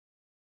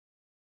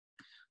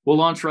we'll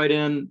launch right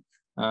in.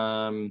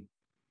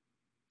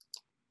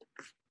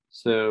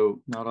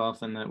 So not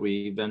often that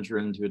we venture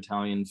into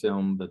Italian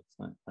film, but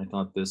I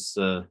thought this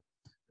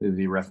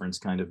movie reference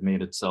kind of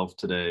made itself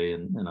today.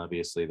 And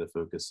obviously the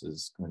focus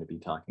is going to be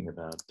talking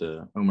about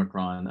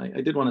Omicron.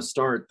 I did want to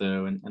start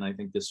though, and I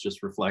think this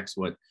just reflects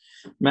what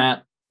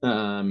Matt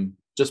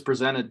just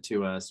presented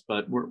to us,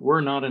 but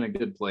we're not in a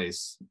good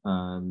place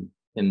in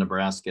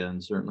Nebraska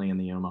and certainly in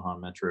the Omaha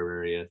metro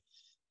area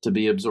to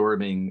be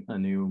absorbing a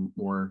new,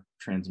 more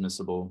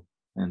transmissible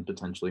and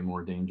potentially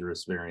more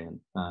dangerous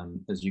variant.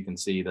 As you can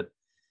see that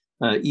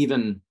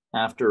even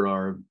after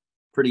our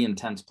pretty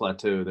intense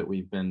plateau that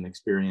we've been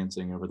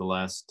experiencing over the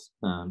last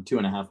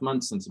 2.5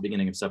 months since the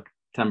beginning of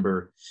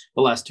September,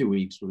 the last 2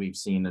 weeks, we've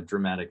seen a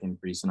dramatic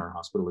increase in our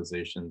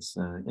hospitalizations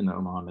in the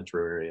Omaha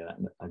metro area.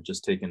 And I've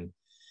just taken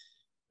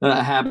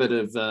a habit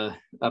of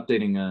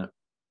updating a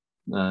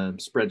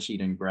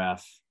spreadsheet and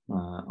graph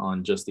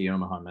on just the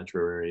Omaha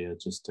metro area,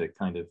 just to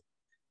kind of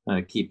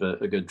keep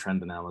a good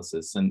trend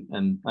analysis.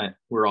 And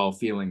we're all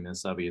feeling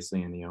this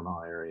obviously in the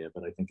Omaha area,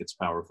 but I think it's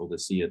powerful to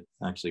see it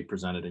actually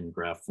presented in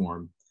graph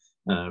form.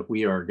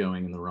 We are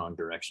going in the wrong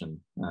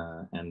direction,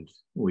 and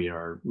we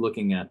are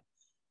looking at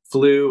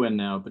flu and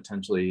now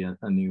potentially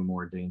a new,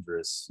 more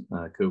dangerous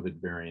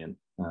COVID variant,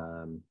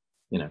 and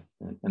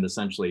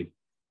essentially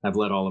have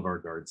let all of our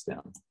guards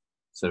down.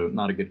 So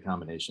not a good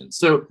combination.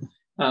 So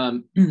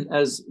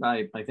as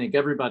I think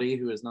everybody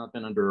who has not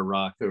been under a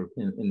rock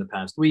in the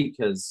past week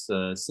has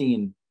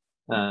seen,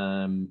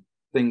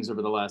 things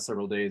over the last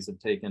several days have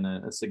taken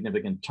a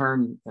significant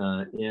turn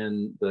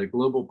in the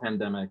global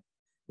pandemic.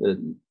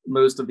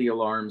 Most of the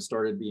alarms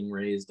started being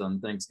raised on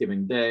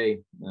Thanksgiving Day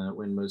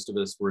when most of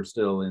us were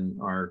still in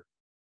our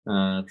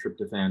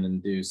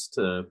tryptophan-induced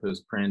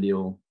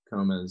postprandial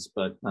comas.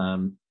 But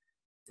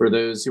for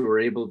those who were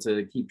able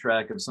to keep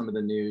track of some of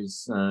the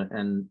news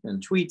and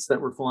tweets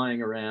that were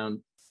flying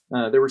around,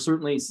 there were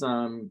certainly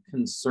some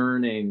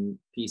concerning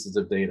pieces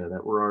of data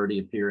that were already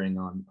appearing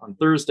on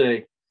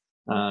Thursday,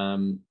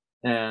 and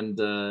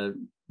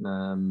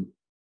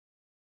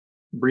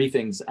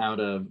briefings out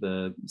of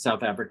the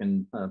South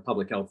African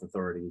public health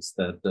authorities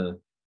that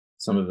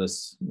some of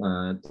us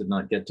did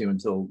not get to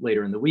until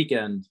later in the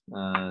weekend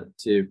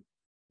to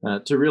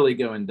really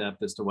go in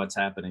depth as to what's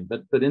happening.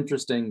 But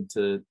interesting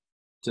to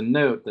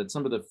note that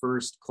some of the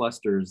first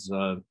clusters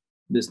of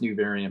this new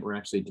variant were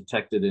actually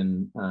detected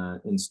in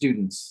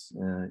students,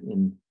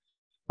 in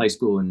high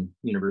school and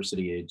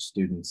university age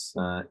students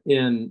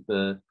in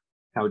the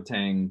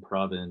Gauteng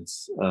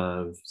province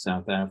of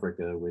South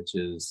Africa, which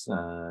is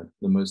the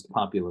most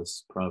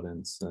populous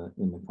province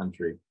in the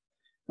country.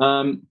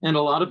 And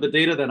a lot of the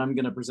data that I'm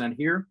going to present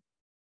here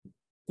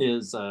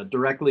is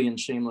directly and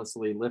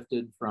shamelessly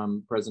lifted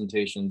from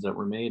presentations that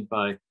were made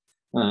by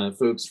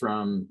folks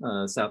from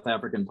South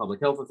African public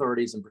health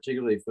authorities, and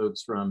particularly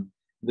folks from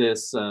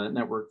this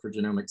Network for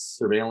Genomics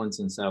Surveillance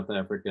in South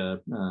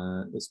Africa,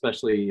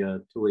 especially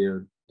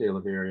Tulio de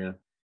Oliveira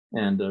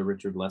and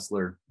Richard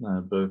Lawler,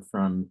 both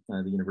from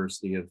the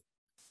University of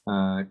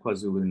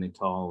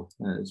KwaZulu-Natal,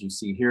 as you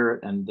see here.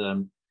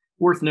 And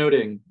worth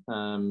noting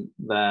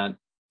that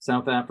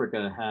South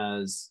Africa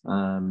has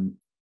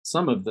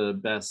some of the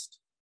best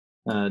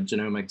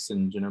genomics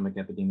and genomic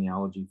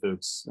epidemiology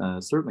folks,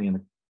 certainly in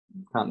the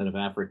continent of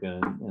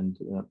Africa, and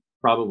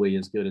probably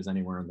as good as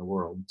anywhere in the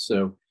world.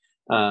 So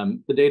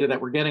the data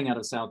that we're getting out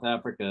of South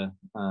Africa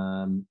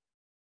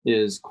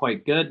is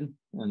quite good.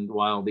 And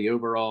while the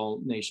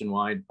overall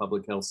nationwide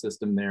public health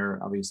system there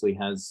obviously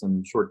has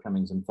some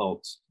shortcomings and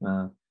faults,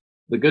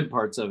 the good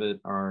parts of it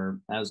are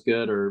as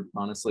good, or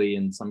honestly,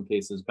 in some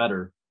cases,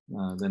 better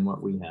than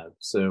what we have.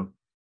 So,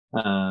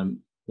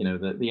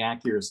 the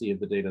accuracy of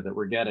the data that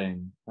we're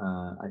getting,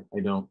 I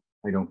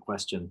don't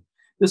question.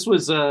 This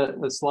was a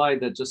slide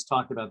that just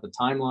talked about the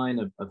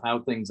timeline of how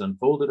things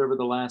unfolded over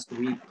the last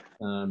week.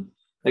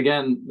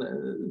 Again,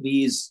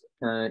 these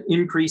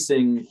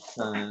increasing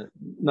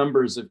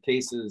numbers of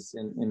cases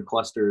in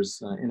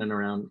clusters in and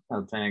around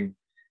Gauteng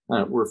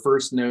were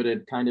first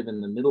noted kind of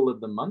in the middle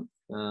of the month.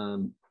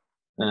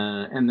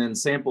 And then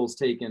samples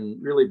taken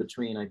really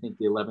between, I think,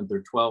 the 11th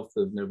or 12th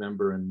of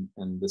November and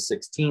the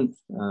 16th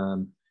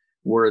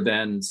were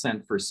then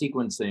sent for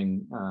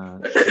sequencing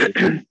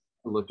to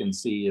look and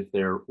see if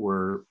there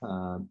were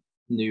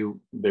new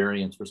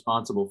variants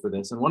responsible for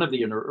this. And one of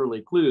the early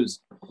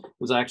clues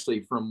was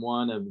actually from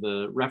one of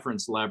the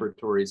reference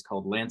laboratories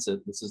called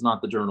Lancet. This is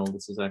not the journal,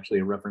 this is actually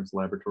a reference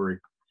laboratory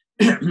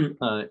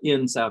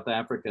in South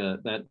Africa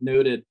that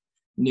noted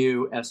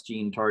new S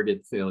gene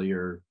target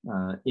failure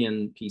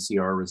in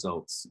PCR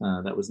results.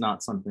 That was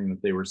not something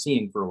that they were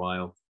seeing for a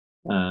while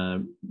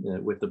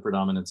with the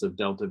predominance of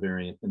Delta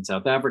variant in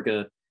South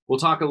Africa. We'll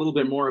talk a little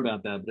bit more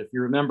about that, but if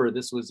you remember,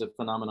 this was a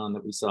phenomenon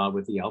that we saw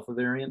with the Alpha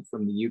variant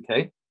from the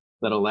UK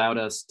that allowed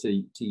us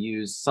to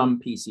use some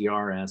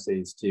PCR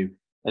assays to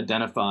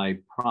identify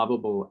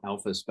probable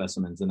Alpha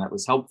specimens, and that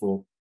was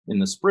helpful in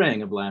the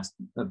spring of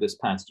this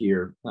past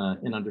year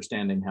in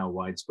understanding how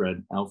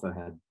widespread Alpha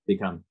had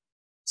become.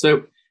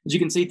 So as you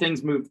can see,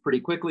 things moved pretty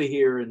quickly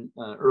here in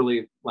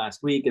early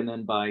last week, and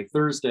then by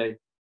Thursday,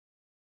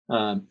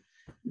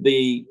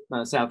 the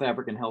South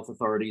African health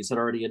authorities had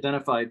already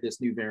identified this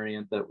new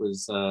variant that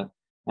was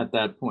at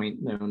that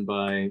point known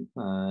by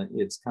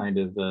its kind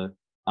of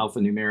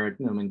alphanumeric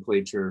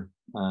nomenclature,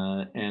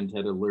 and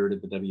had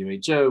alerted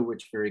the WHO,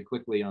 which very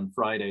quickly on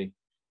Friday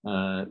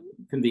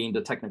convened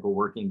a technical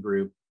working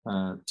group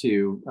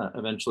to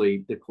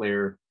eventually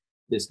declare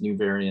this new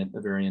variant a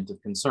variant of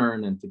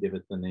concern and to give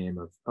it the name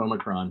of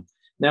Omicron.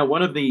 Now,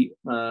 one of the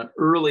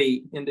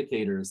early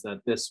indicators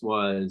that this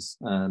was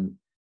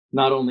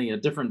not only a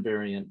different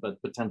variant,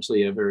 but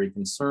potentially a very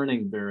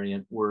concerning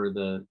variant were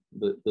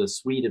the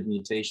suite of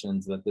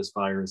mutations that this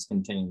virus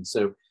contains.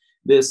 So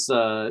this,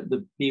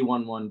 the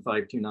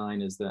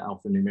B11529 is the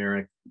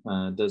alphanumeric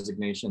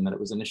designation that it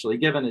was initially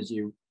given. As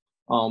you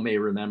all may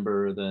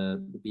remember,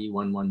 the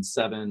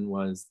B117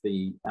 was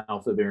the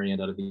alpha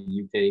variant out of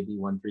the UK.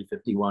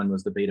 B1351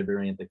 was the beta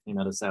variant that came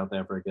out of South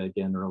Africa,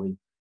 again, early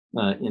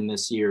in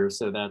this year.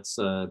 So that's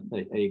a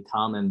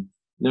common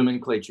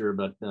nomenclature,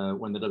 but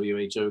when the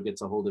WHO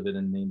gets a hold of it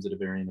and names it a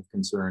variant of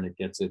concern, it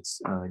gets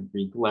its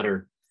Greek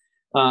letter.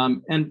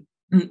 And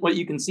what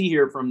you can see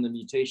here from the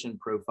mutation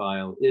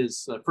profile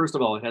is, first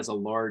of all, it has a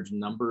large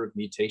number of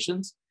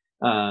mutations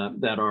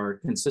that are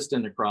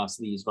consistent across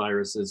these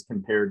viruses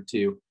compared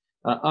to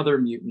other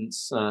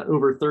mutants,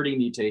 over 30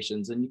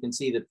 mutations. And you can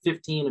see that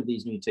 15 of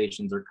these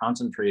mutations are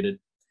concentrated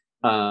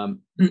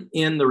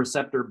in the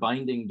receptor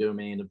binding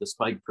domain of the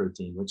spike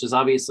protein, which is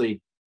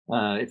obviously,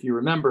 if you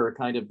remember,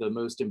 kind of the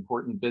most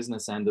important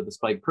business end of the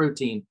spike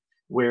protein,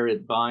 where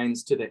it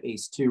binds to the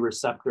ACE2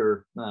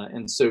 receptor.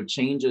 And so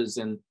changes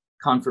in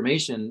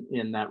conformation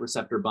in that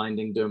receptor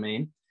binding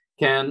domain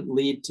can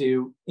lead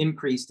to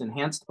increased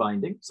enhanced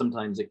binding.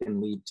 Sometimes it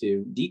can lead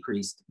to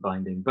decreased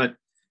binding. But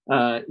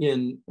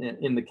in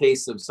the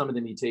case of some of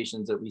the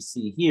mutations that we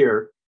see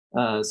here,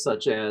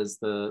 such as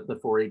the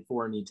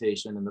 484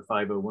 mutation and the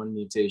 501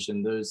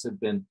 mutation, those have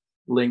been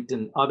linked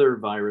in other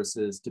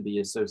viruses to be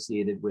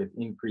associated with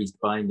increased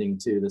binding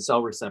to the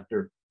cell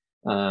receptor,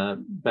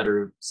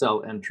 better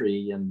cell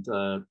entry, and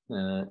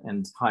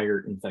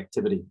higher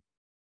infectivity.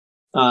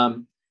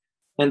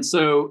 And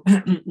so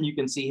you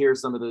can see here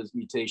some of those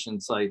mutation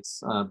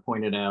sites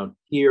pointed out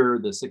here,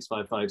 the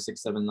 655,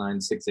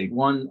 679,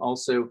 681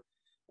 also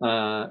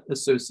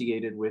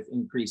associated with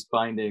increased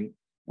binding.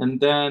 And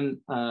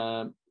then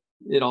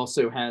it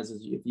also has,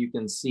 if you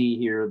can see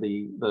here,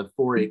 the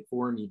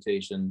 484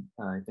 mutation.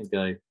 I think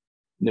I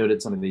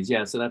noted some of these.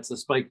 Yeah, so that's the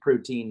spike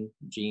protein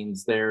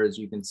genes there. As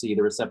you can see,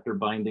 the receptor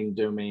binding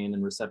domain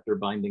and receptor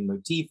binding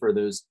motif are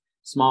those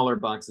smaller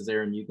boxes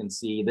there. And you can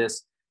see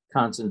this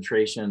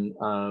concentration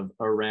of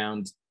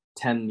around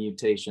 10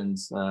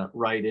 mutations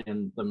right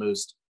in the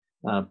most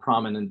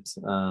prominent,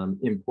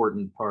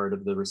 important part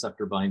of the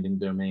receptor binding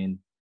domain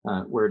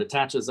where it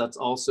attaches. That's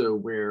also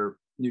where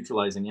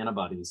neutralizing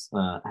antibodies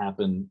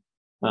happen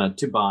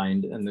to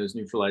bind, and those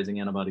neutralizing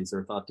antibodies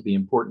are thought to be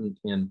important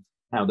in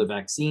how the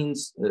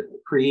vaccines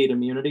create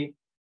immunity,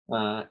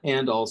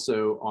 and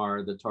also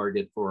are the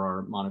target for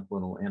our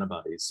monoclonal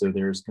antibodies. So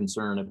there's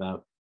concern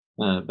about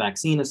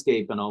vaccine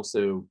escape, and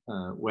also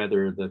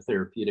whether the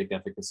therapeutic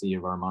efficacy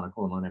of our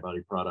monoclonal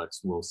antibody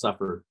products will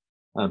suffer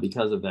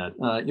because of that.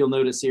 You'll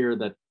notice here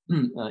that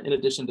in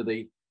addition to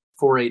the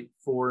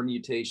 484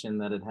 mutation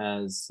that it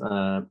has,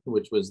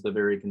 which was the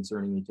very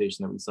concerning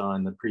mutation that we saw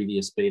in the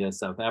previous beta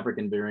South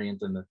African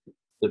variant, and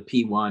the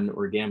P1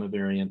 or gamma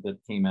variant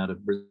that came out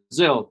of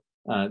Brazil,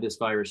 this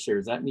virus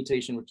shares that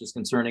mutation, which is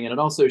concerning. And it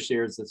also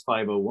shares this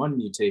 501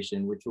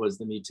 mutation, which was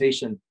the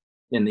mutation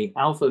in the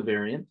alpha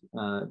variant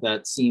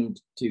that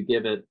seemed to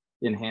give it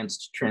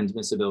enhanced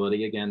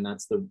transmissibility. Again,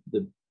 that's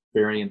the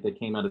variant that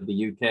came out of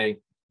the UK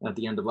at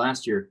the end of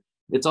last year.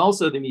 It's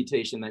also the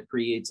mutation that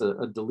creates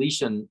a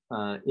deletion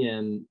of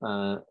an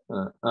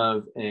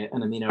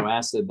amino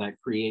acid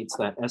that creates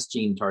that S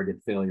gene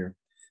target failure.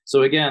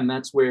 So again,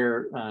 that's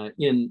where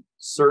in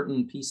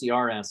certain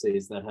PCR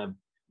assays that have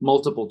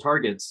multiple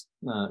targets,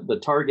 the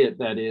target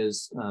that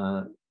is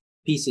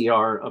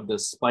PCR of the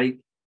spike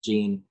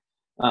gene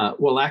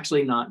will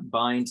actually not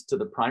bind to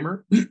the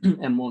primer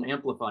and won't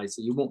amplify,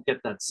 so you won't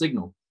get that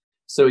signal.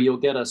 So you'll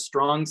get a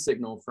strong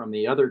signal from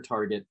the other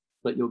target,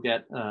 but you'll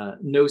get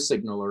no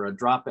signal or a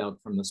dropout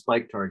from the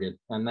spike target.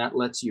 And that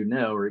lets you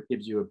know, or it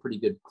gives you a pretty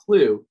good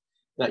clue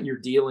that you're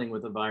dealing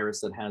with a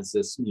virus that has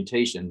this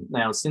mutation.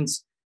 Now,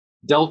 since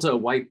Delta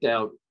wiped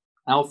out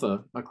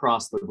Alpha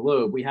across the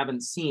globe, we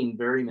haven't seen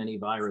very many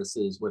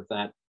viruses with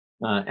that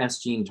S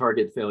gene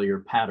target failure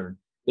pattern.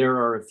 There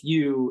are a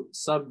few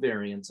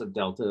subvariants of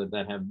Delta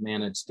that have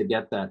managed to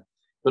get that,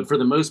 but for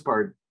the most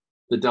part,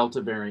 the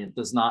Delta variant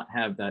does not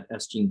have that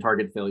S gene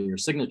target failure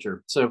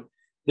signature. So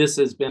this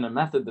has been a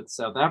method that the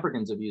South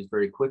Africans have used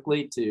very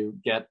quickly to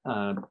get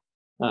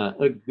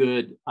a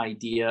good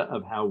idea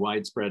of how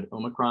widespread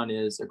Omicron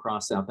is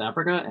across South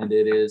Africa. And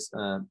it is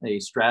a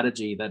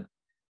strategy that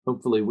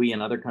hopefully we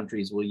and other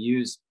countries will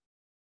use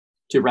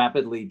to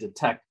rapidly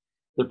detect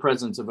the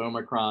presence of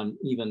Omicron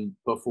even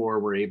before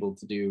we're able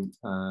to do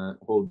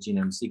whole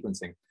genome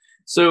sequencing.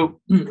 So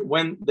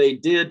when they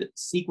did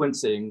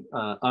sequencing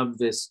of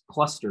this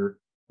cluster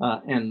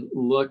and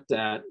looked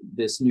at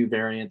this new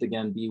variant,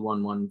 again,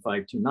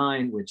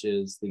 B11529, which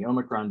is the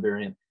Omicron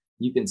variant,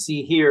 you can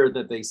see here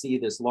that they see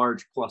this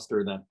large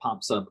cluster that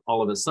pops up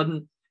all of a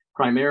sudden,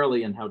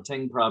 primarily in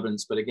Gauteng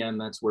province. But again,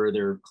 that's where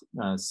they're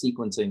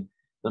sequencing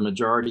the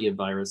majority of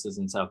viruses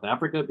in South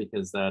Africa,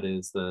 because that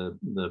is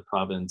the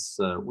province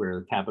where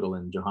the capital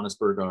and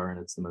Johannesburg are, and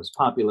it's the most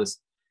populous.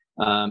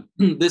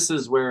 This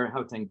is where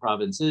Gauteng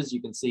province is.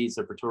 You can see,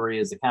 so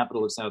Pretoria is the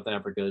capital of South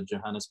Africa.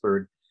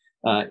 Johannesburg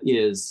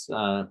is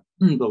the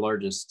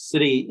largest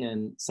city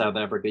in South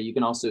Africa. You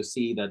can also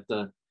see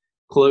that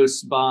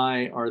close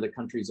by are the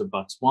countries of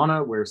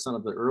Botswana, where some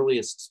of the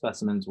earliest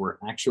specimens were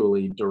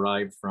actually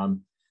derived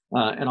from,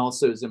 and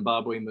also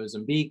Zimbabwe,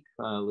 Mozambique,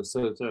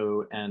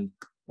 Lesotho, and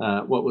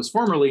what was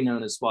formerly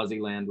known as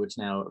Swaziland, which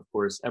now, of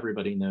course,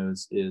 everybody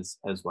knows is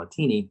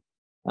Eswatini,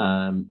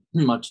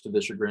 much to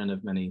the chagrin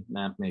of many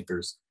map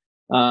makers.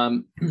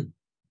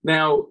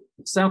 Now,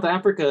 South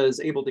Africa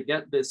is able to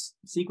get this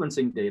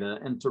sequencing data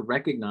and to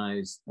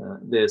recognize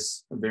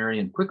this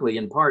variant quickly,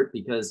 in part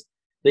because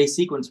they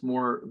sequence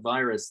more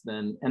virus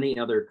than any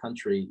other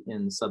country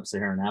in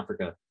sub-Saharan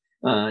Africa,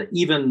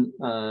 even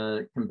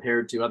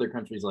compared to other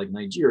countries like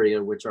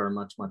Nigeria, which are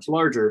much, much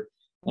larger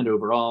and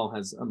overall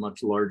has a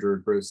much larger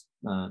gross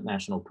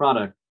national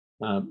product.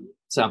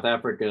 South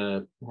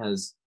Africa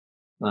has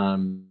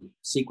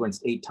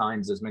sequenced 8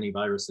 times as many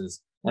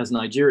viruses as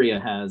Nigeria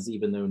has,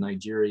 even though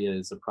Nigeria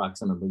is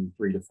approximately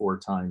 3 to 4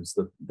 times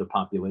the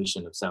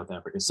population of South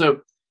Africa.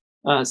 So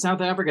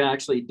South Africa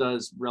actually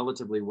does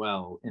relatively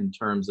well in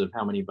terms of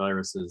how many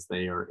viruses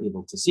they are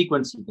able to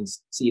sequence. You can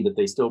see that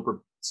they still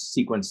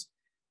sequence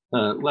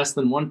less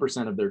than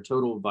 1% of their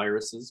total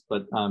viruses,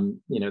 but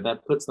that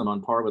puts them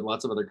on par with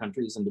lots of other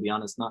countries, and to be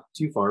honest, not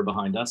too far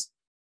behind us.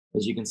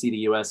 As you can see,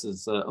 the US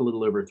is a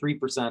little over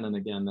 3%, and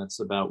again, that's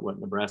about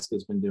what Nebraska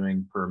has been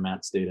doing per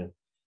MATS data.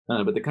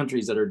 But the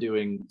countries that are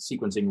doing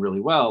sequencing really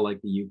well, like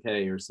the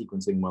UK, are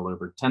sequencing well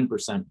over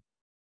 10%.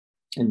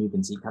 And you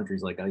can see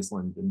countries like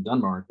Iceland and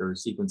Denmark are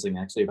sequencing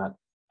actually about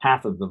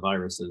half of the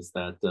viruses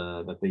that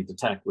they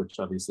detect, which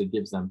obviously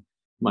gives them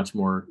much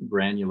more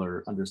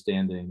granular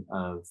understanding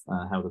of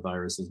how the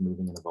virus is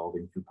moving and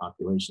evolving through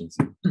populations.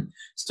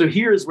 So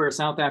here's where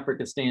South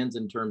Africa stands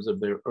in terms of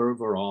their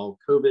overall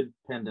COVID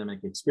pandemic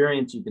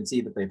experience. You can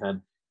see that they've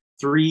had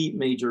 3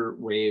 major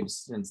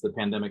waves since the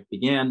pandemic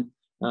began.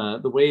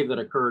 The wave that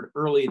occurred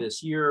early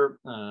this year,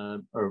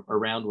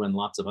 around when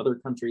lots of other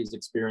countries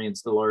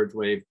experienced a large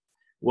wave,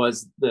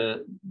 was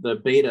the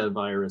beta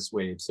virus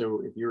wave.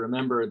 So if you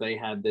remember, they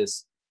had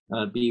this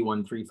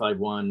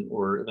B1351,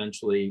 or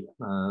eventually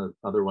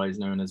otherwise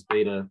known as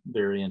beta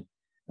variant,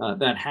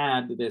 that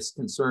had this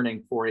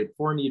concerning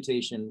 484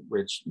 mutation,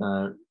 which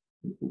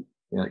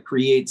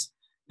creates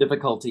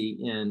difficulty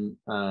in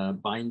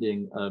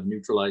binding of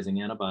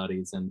neutralizing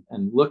antibodies,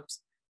 and looked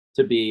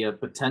to be a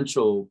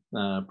potential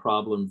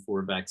problem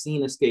for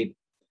vaccine escape.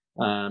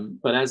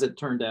 But as it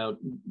turned out,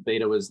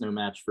 beta was no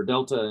match for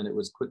Delta, and it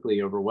was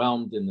quickly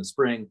overwhelmed in the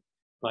spring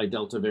by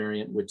Delta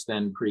variant, which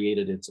then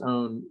created its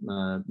own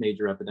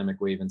major epidemic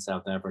wave in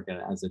South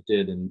Africa, as it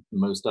did in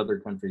most other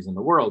countries in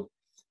the world.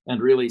 And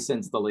really,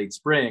 since the late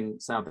spring,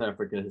 South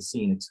Africa has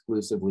seen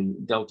exclusively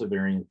Delta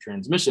variant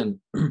transmission,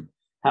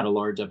 had a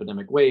large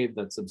epidemic wave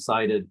that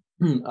subsided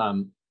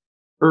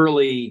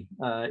early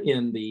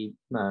in the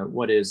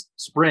what is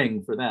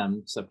spring for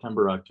them.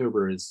 September,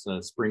 October is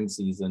spring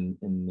season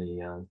in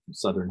the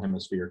Southern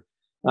Hemisphere.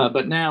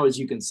 But now, as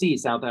you can see,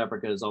 South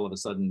Africa has all of a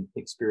sudden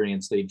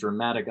experienced a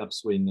dramatic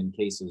upswing in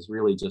cases,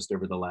 really just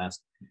over the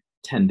last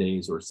 10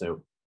 days or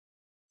so.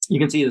 You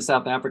can see that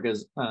South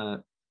Africa's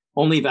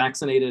only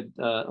vaccinated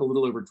a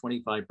little over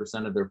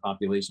 25% of their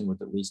population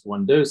with at least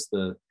 1 dose.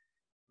 The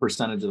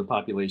percentage of the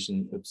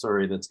population,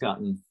 that's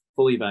gotten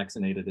fully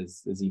vaccinated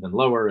is even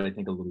lower, I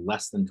think a little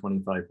less than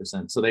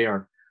 25%. So they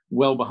are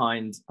well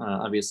behind,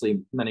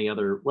 obviously, many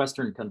other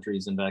Western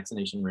countries in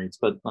vaccination rates,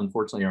 but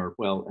unfortunately are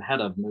well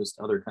ahead of most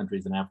other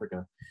countries in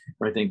Africa,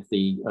 where I think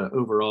the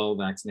overall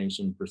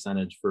vaccination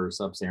percentage for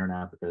sub-Saharan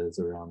Africa is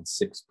around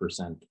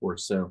 6% or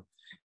so.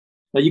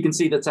 You can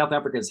see that South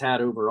Africa has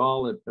had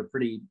overall a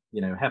pretty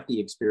hefty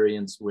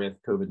experience with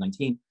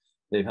COVID-19.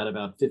 They've had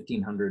about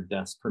 1,500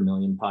 deaths per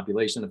million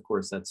population. Of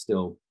course, that's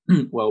still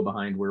well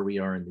behind where we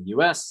are in the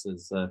US,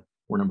 as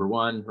we're number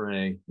 1,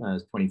 hooray,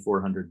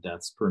 2,400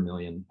 deaths per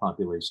million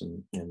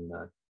population in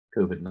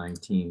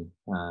COVID-19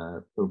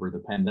 over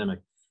the pandemic.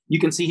 You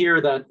can see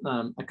here that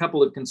a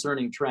couple of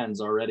concerning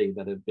trends already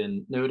that have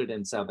been noted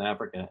in South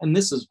Africa. And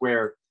this is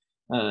where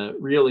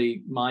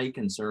really my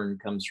concern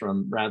comes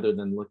from, rather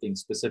than looking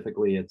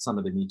specifically at some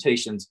of the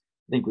mutations.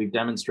 I think we've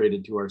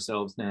demonstrated to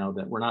ourselves now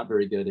that we're not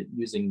very good at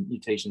using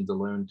mutations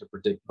alone to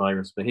predict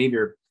virus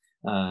behavior,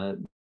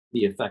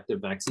 the effect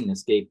of vaccine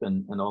escape,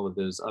 and all of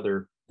those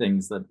other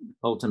things that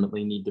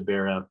ultimately need to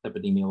bear out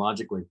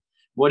epidemiologically.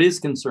 What is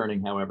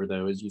concerning, however,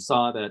 though, is you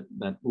saw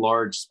that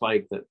large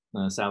spike that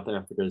South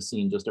Africa has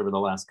seen just over the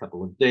last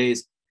couple of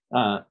days.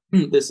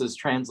 This is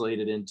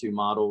translated into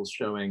models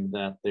showing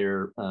that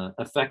their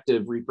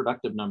effective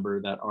reproductive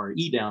number, that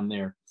RE down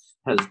there,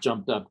 has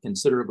jumped up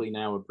considerably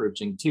now,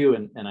 approaching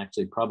 2, and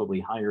actually probably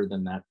higher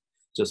than that,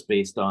 just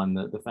based on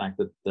the fact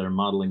that their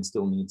modeling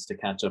still needs to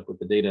catch up with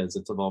the data as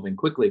it's evolving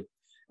quickly.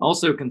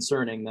 Also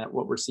concerning that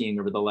what we're seeing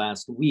over the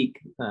last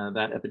week,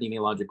 that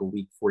epidemiological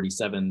week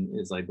 47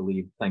 is, I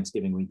believe,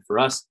 Thanksgiving week for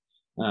us.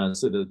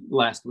 So the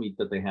last week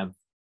that they have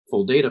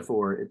full data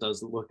for, it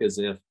does look as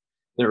if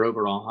their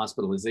overall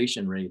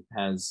hospitalization rate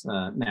has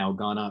now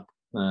gone up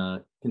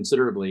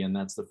considerably. And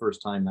that's the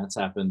first time that's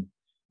happened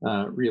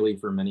really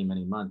for many,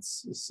 many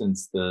months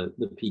since the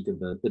peak of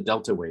the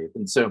Delta wave.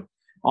 And so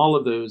all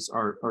of those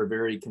are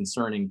very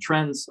concerning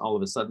trends. All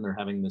of a sudden, they're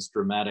having this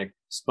dramatic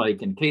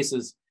spike in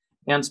cases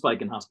and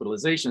spike in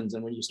hospitalizations.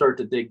 And when you start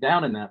to dig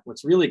down in that,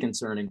 what's really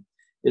concerning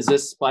is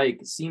this spike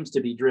seems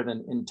to be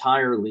driven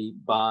entirely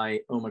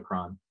by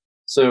Omicron.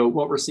 So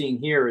what we're seeing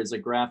here is a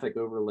graphic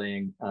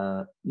overlaying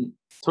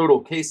total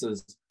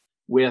cases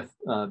with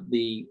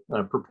the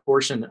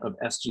proportion of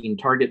S gene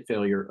target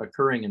failure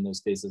occurring in those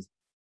cases,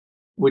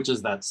 which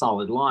is that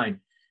solid line.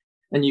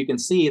 And you can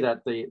see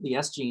that the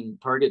S gene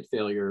target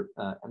failure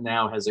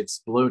now has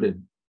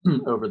exploded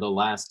over the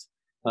last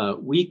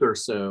week or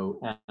so,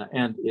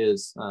 and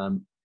is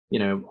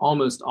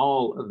almost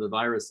all of the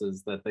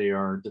viruses that they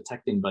are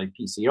detecting by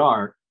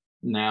PCR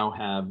now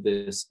have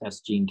this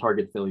S gene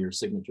target failure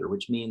signature,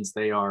 which means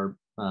they are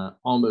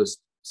almost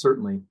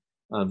certainly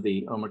of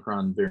the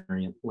Omicron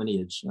variant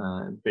lineage,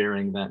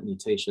 bearing that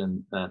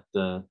mutation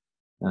that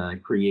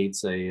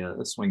creates a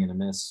swing and a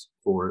miss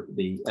for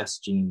the S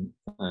gene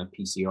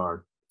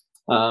PCR.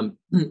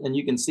 And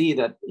you can see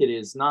that it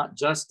is not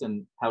just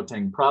in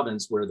Gauteng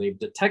province where they've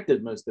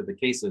detected most of the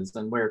cases,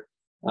 and where,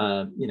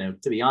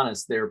 to be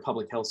honest, their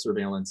public health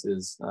surveillance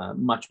is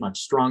much,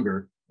 much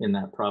stronger in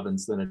that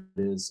province than it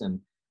is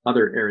in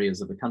other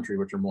areas of the country,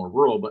 which are more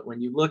rural. But when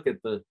you look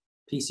at the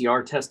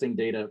PCR testing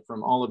data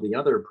from all of the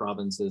other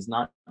provinces,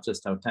 not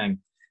just Gauteng,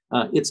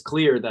 it's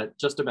clear that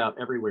just about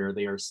everywhere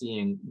they are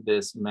seeing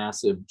this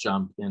massive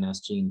jump in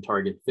S gene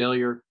target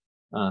failure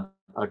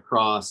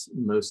across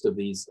most of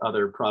these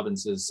other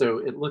provinces. So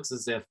it looks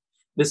as if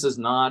this is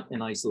not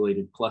an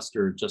isolated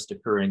cluster just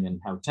occurring in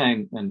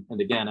Gauteng. And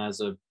again,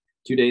 as of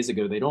 2 days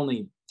ago, they'd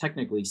only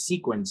technically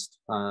sequenced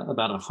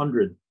about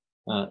 100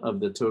 of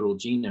the total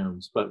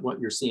genomes. But what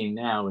you're seeing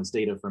now is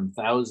data from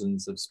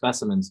thousands of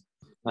specimens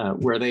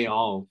where they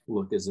all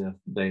look as if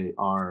they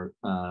are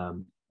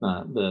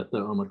the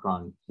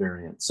Omicron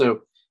variant.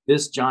 So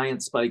this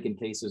giant spike in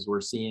cases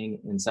we're seeing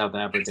in South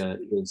Africa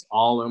is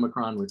all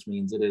Omicron, which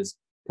means it is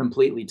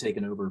completely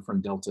taken over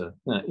from Delta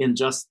in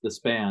just the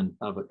span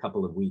of a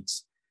couple of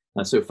weeks.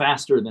 So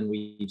faster than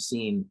we've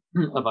seen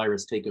a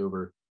virus take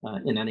over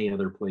in any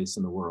other place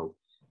in the world.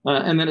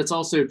 And then it's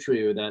also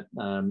true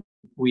that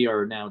we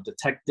are now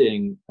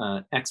detecting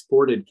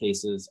exported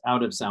cases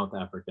out of South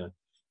Africa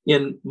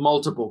in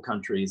multiple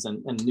countries,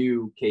 and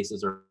new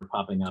cases are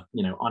popping up,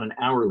 on an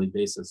hourly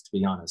basis, to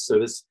be honest. So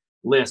this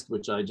list,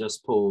 which I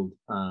just pulled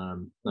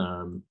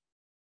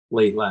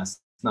late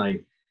last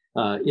night,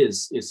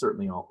 is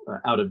certainly all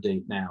out of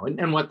date now.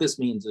 And what this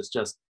means is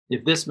just,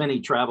 if this many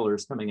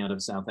travelers coming out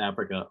of South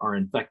Africa are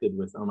infected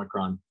with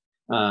Omicron,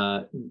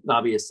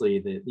 obviously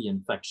the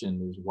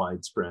infection is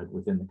widespread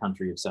within the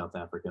country of South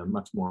Africa,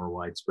 much more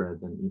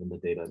widespread than even the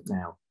data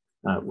now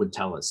would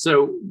tell us.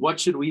 So what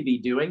should we be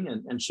doing,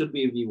 and should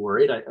we be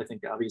worried? I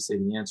think obviously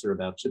the answer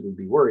about should we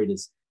be worried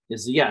is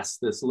yes,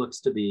 this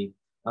looks to be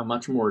a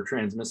much more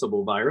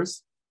transmissible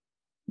virus,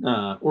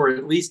 or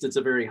at least it's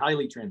a very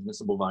highly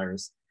transmissible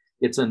virus.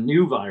 It's a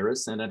new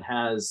virus, and it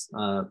has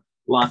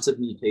lots of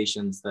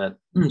mutations that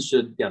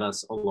should get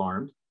us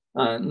alarmed.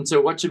 And so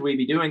what should we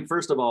be doing?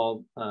 First of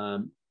all,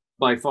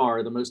 by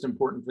far, the most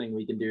important thing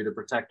we can do to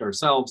protect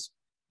ourselves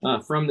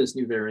from this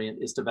new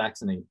variant is to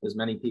vaccinate as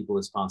many people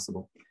as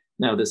possible.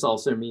 Now, this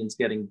also means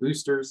getting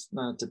boosters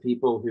to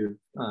people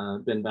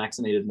who've been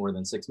vaccinated more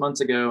than 6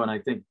 months ago. And I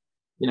think,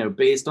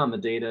 based on the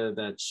data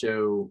that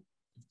show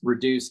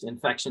reduced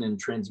infection and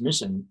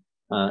transmission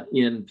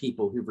in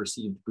people who've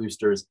received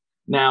boosters,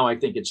 now I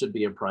think it should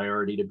be a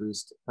priority to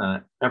boost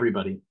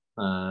everybody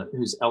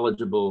who's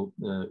eligible,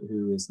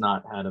 who has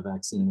not had a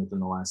vaccine within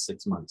the last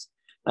 6 months.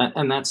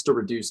 And that's to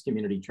reduce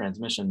community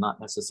transmission, not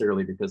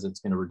necessarily because it's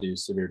going to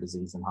reduce severe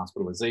disease and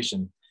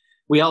hospitalization.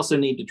 We also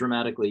need to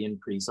dramatically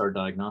increase our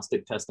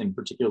diagnostic testing,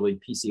 particularly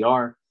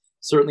PCR.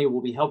 Certainly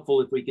will be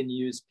helpful if we can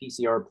use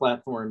PCR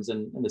platforms,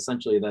 and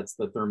essentially that's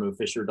the Thermo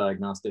Fisher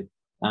diagnostic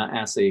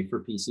assay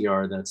for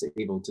PCR that's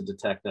able to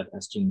detect that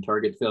S gene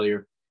target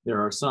failure.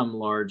 There are some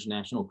large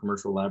national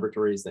commercial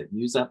laboratories that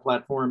use that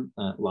platform.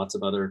 Lots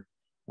of other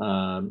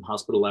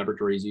hospital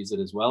laboratories use it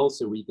as well.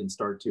 So we can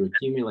start to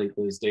accumulate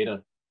those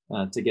data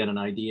to get an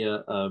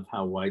idea of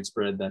how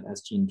widespread that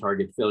S gene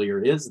target failure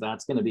is.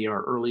 That's going to be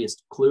our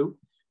earliest clue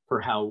for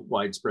how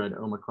widespread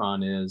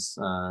Omicron is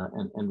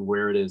and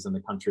where it is in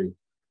the country.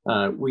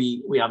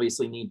 We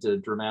obviously need to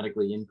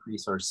dramatically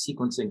increase our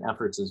sequencing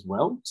efforts as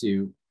well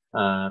to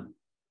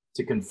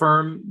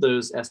confirm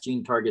those S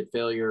gene target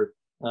failure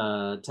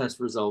test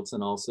results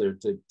and also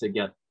to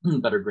get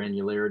better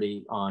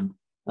granularity on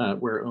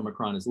where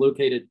Omicron is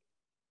located.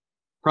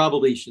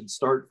 Probably should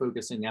start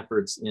focusing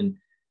efforts in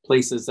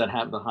places that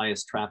have the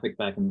highest traffic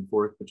back and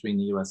forth between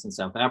the US and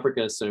South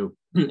Africa. So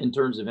in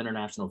terms of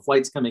international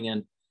flights coming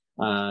in,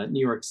 New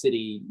York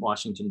City,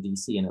 Washington,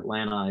 DC, and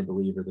Atlanta, I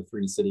believe, are the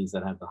three cities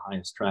that have the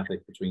highest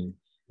traffic between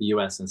the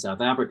US and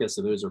South Africa.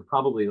 So those are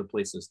probably the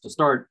places to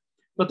start.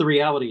 But the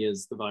reality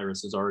is the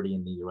virus is already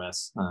in the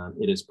US.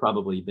 It has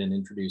probably been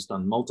introduced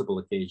on multiple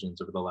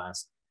occasions over the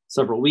last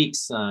several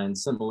weeks, and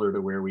similar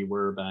to where we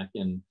were back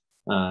in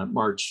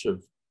March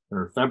of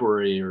or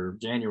February or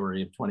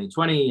January of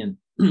 2020, and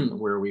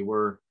where we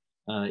were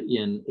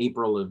in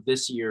April of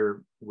this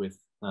year with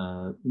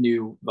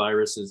new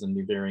viruses and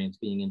new variants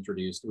being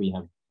introduced. We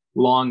have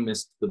long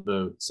missed the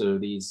boat. So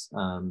these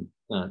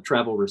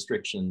travel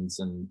restrictions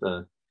and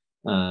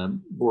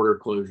border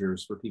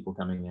closures for people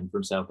coming in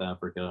from South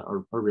Africa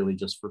are really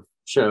just for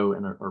show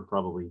and are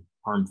probably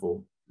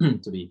harmful,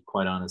 to be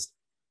quite honest.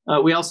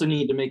 We also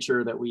need to make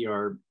sure that we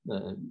are,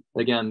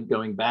 again,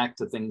 going back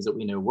to things that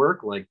we know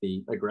work, like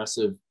the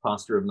aggressive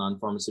posture of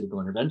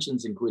non-pharmaceutical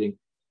interventions, including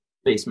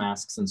face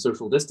masks and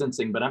social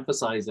distancing, but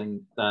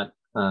emphasizing that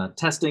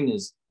testing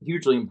is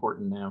hugely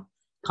important now.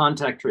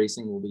 Contact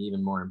tracing will be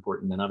even more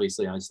important, and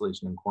obviously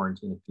isolation and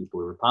quarantine of people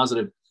who are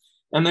positive.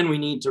 And then we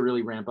need to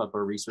really ramp up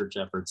our research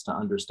efforts to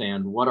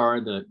understand what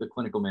are the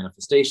clinical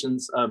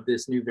manifestations of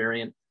this new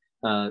variant.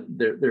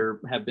 There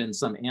have been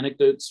some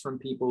anecdotes from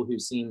people who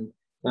seem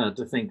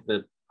to think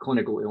that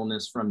clinical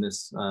illness from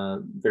this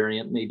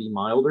variant may be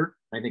milder.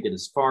 I think it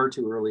is far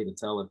too early to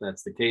tell if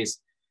that's the case.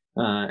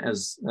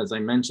 As I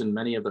mentioned,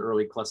 many of the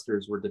early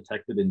clusters were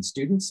detected in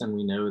students, and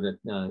we know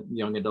that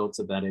young adults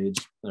of that age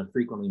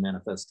frequently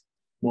manifest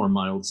more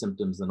mild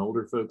symptoms than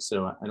older folks.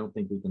 So I don't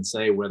think we can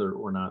say whether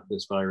or not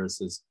this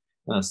virus is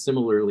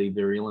similarly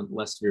virulent,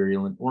 less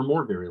virulent, or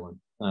more virulent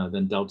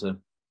than Delta.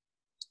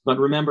 But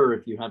remember,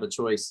 if you have a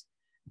choice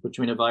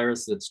between a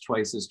virus that's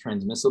twice as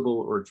transmissible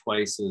or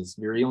twice as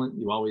virulent,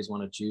 you always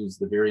want to choose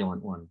the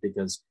virulent one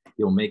because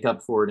you'll make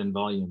up for it in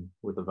volume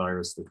with a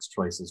virus that's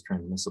twice as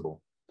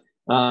transmissible.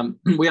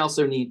 We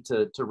also need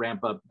to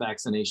ramp up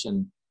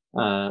vaccination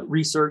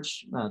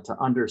research to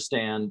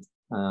understand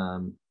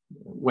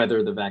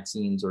whether the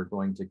vaccines are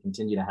going to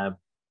continue to have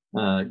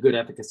good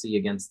efficacy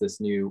against this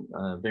new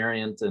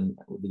variant, and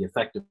the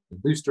effect of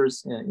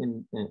boosters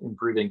in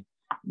improving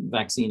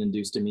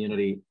vaccine-induced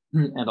immunity.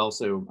 And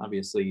also,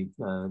 obviously,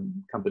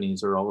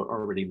 companies are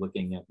already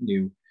looking at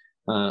new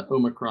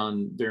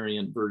Omicron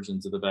variant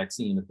versions of the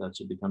vaccine if that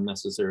should become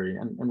necessary.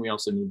 And we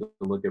also need to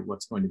look at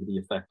what's going to be the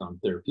effect on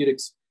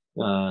therapeutics,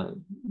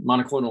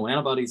 monoclonal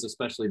antibodies,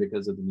 especially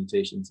because of the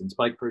mutations in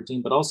spike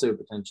protein, but also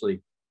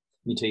potentially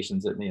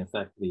mutations that may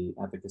affect the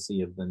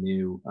efficacy of the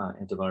new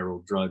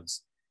antiviral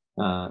drugs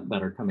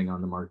that are coming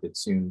on the market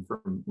soon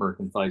from Merck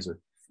and Pfizer.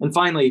 And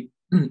finally,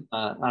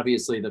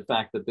 obviously, the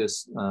fact that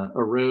this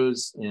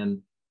arose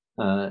in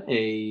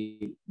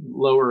a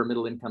lower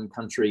middle income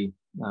country,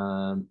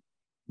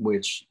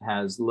 which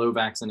has low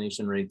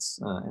vaccination rates.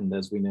 And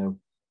as we know,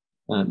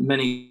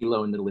 many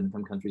low and middle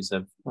income countries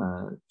have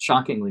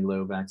shockingly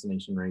low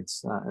vaccination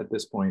rates at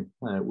this point.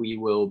 We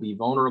will be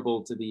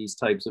vulnerable to these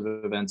types of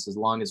events as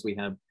long as we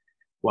have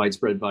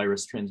widespread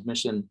virus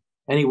transmission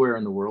anywhere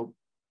in the world.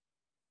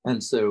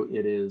 And so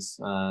it is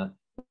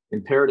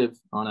imperative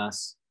on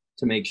us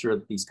to make sure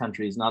that these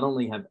countries not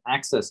only have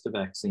access to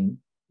vaccine,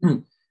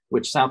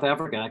 which South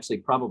Africa actually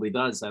probably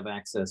does have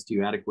access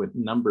to adequate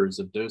numbers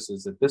of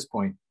doses at this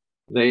point.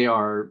 They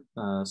are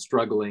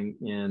struggling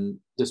in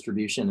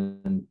distribution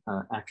and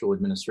actual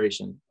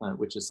administration,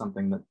 which is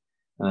something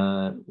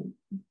that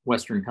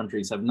Western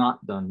countries have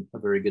not done a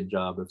very good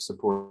job of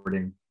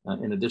supporting,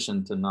 in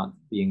addition to not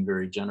being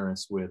very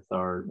generous with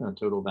our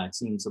total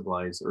vaccine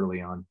supplies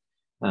early on.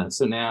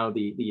 So now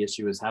the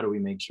issue is, how do we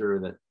make sure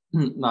that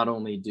not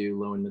only do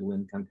low and middle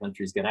income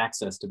countries get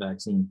access to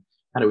vaccine,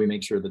 how do we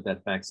make sure that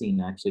that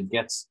vaccine actually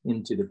gets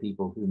into the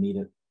people who need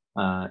it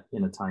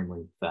in a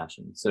timely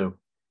fashion? So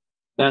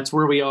that's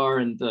where we are,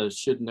 and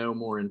should know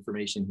more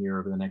information here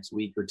over the next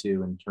week or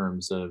two in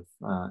terms of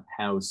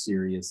how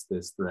serious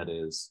this threat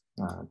is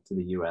to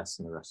the US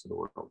and the rest of the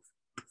world.